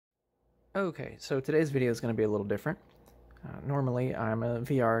Okay, so today's video is going to be a little different. Normally I'm a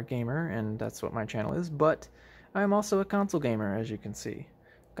VR gamer and that's what my channel is, but I'm also a console gamer, as you can see.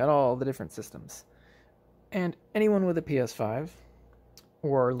 Got all the different systems. And anyone with a PS5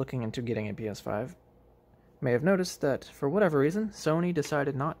 or looking into getting a PS5 may have noticed that for whatever reason Sony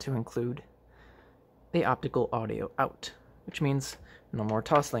decided not to include the optical audio out, which means no more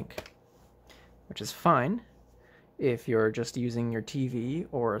Toslink, which is fine if you're just using your TV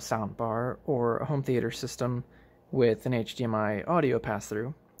or a soundbar or a home theater system with an HDMI audio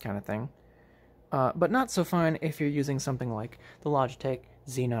pass-through kind of thing. But not so fine if you're using something like the Logitech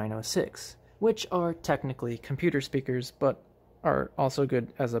Z906, which are technically computer speakers, but are also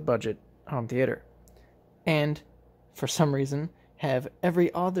good as a budget home theater. And for some reason have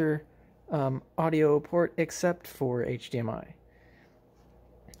every other audio port except for HDMI.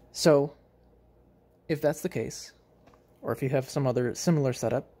 So, if that's the case, or if you have some other similar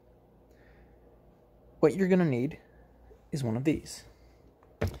setup, what you're going to need is one of these.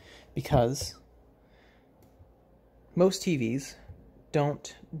 Because most TVs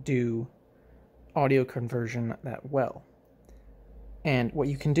don't do audio conversion that well. And what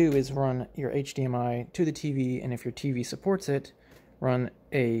you can do is run your HDMI to the TV, and if your TV supports it, run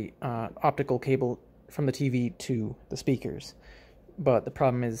a optical cable from the TV to the speakers. But the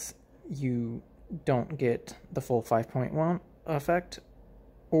problem is you don't get the full 5.1 effect,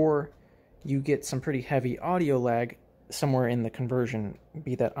 or you get some pretty heavy audio lag somewhere in the conversion,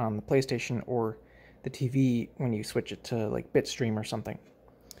 be that on the PlayStation or the TV when you switch it to like Bitstream or something.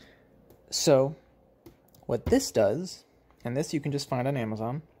 So what this does, and this you can just find on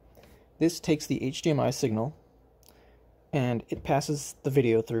Amazon, this takes the HDMI signal and it passes the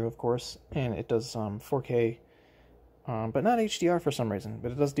video through, of course, and it does 4K, but not HDR for some reason,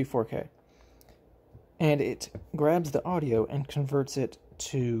 but it does do 4K. And it grabs the audio and converts it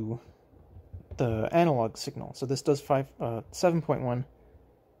to the analog signal. So this does 7.1,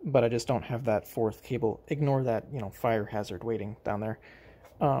 but I just don't have that fourth cable. Ignore that, fire hazard waiting down there.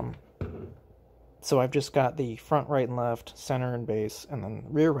 So I've just got the front right and left, center and base, and then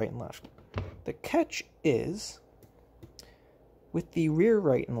rear right and left. The catch is, with the rear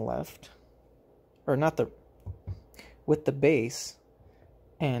right and left, with the base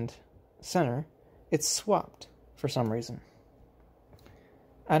and center, it's swapped for some reason.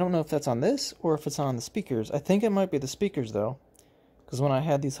 I don't know if that's on this or if it's on the speakers. I think it might be the speakers though, because when I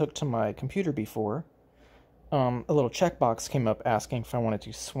had these hooked to my computer before, a little checkbox came up asking if I wanted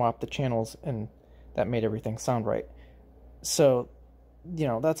to swap the channels, and that made everything sound right. So,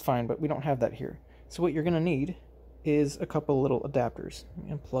 that's fine, but we don't have that here. So what you're going to need is a couple little adapters. I'm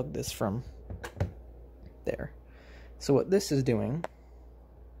going to plug this from there. So what this is doing,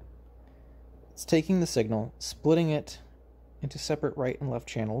 it's taking the signal, splitting it into separate right and left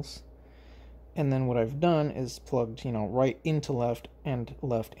channels, and then what I've done is plugged, right into left and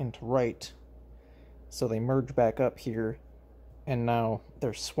left into right, so they merge back up here, and now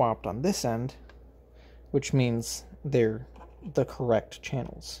they're swapped on this end, which means they're the correct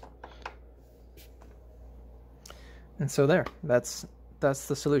channels. And so that's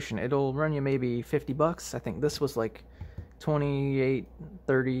the solution. It'll run you maybe $50. I think this was like 28,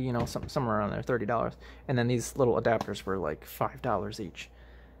 30, somewhere around there, $30. And then these little adapters were like $5 each.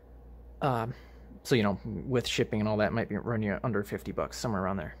 So, with shipping and all that, might run you under $50, somewhere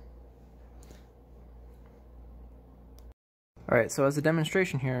around there. Alright, so as a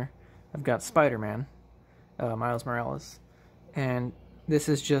demonstration here, I've got Spider-Man, Miles Morales, and this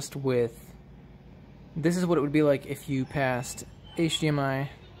is what it would be like if you passed HDMI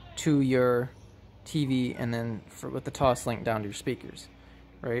to your TV and then with the Toslink down to your speakers,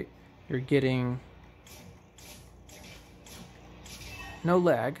 right? You're getting no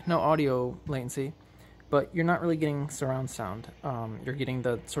lag, no audio latency, but you're not really getting surround sound. You're getting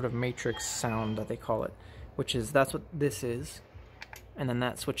the sort of matrix sound that they call it, that's what this is. And then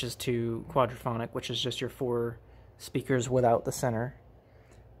that switches to quadraphonic, which is just your 4 speakers without the center.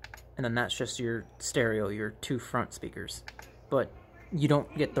 And then that's just your stereo, your 2 front speakers. But you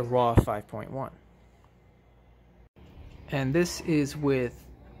don't get the raw 5.1. And this is with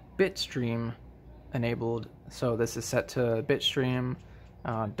Bitstream enabled. So this is set to Bitstream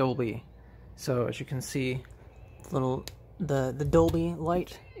Dolby. So as you can see, the Dolby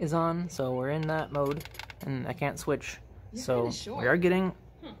light is on, so we're in that mode, and I can't switch. So we are getting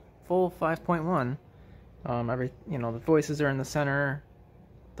full 5.1. The voices are in the center,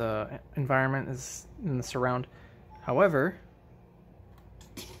 the environment is in the surround. However,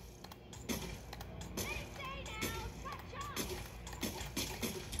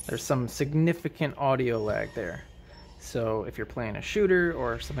 there's some significant audio lag there. So if you're playing a shooter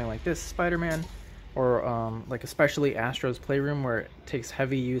or something like this, Spider-Man, or like especially Astro's Playroom, where it takes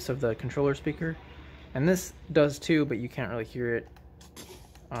heavy use of the controller speaker, and this does too, but you can't really hear it.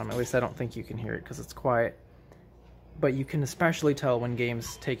 At least I don't think you can hear it because it's quiet. But you can especially tell when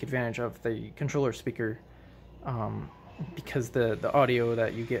games take advantage of the controller speaker, because the audio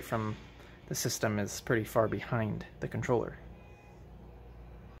that you get from the system is pretty far behind the controller.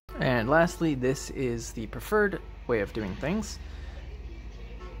 And lastly, this is the preferred way of doing things.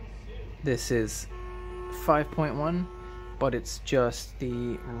 This is 5.1, but it's just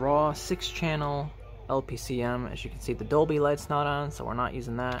the raw 6-channel LPCM. As you can see, the Dolby light's not on, so we're not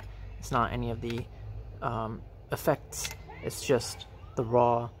using that. It's not any of the effects. It's just the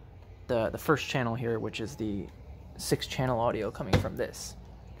raw, the first channel here, which is the 6-channel audio coming from this.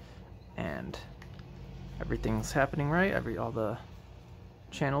 And everything's happening right, all the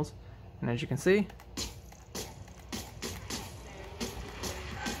channels, and as you can see,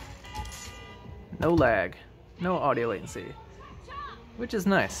 no lag, no audio latency, which is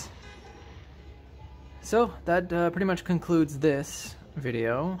nice. So that pretty much concludes this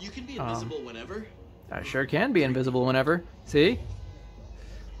video. You can be invisible whenever. I sure can be invisible whenever. See?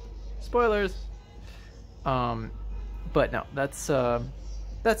 Spoilers. But no, that's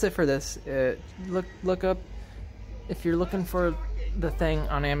it for this. Look up, if you're looking for the thing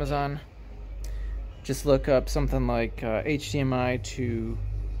on Amazon, just look up something like HDMI to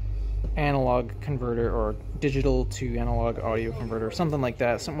analog converter, or digital to analog audio converter, something like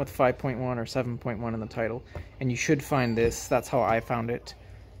that, something with 5.1 or 7.1 in the title, and you should find this. That's how I found it.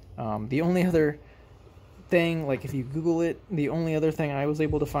 The only other thing, like if you Google it, the only other thing I was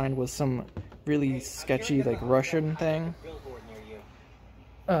able to find was some really sketchy, like, Russian thing.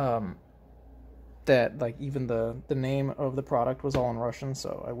 That, like, even the name of the product was all in Russian,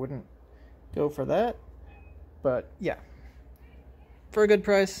 so I wouldn't go for that. But yeah, for a good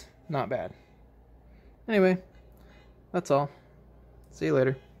price, not bad. Anyway, that's all. See you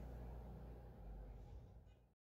later.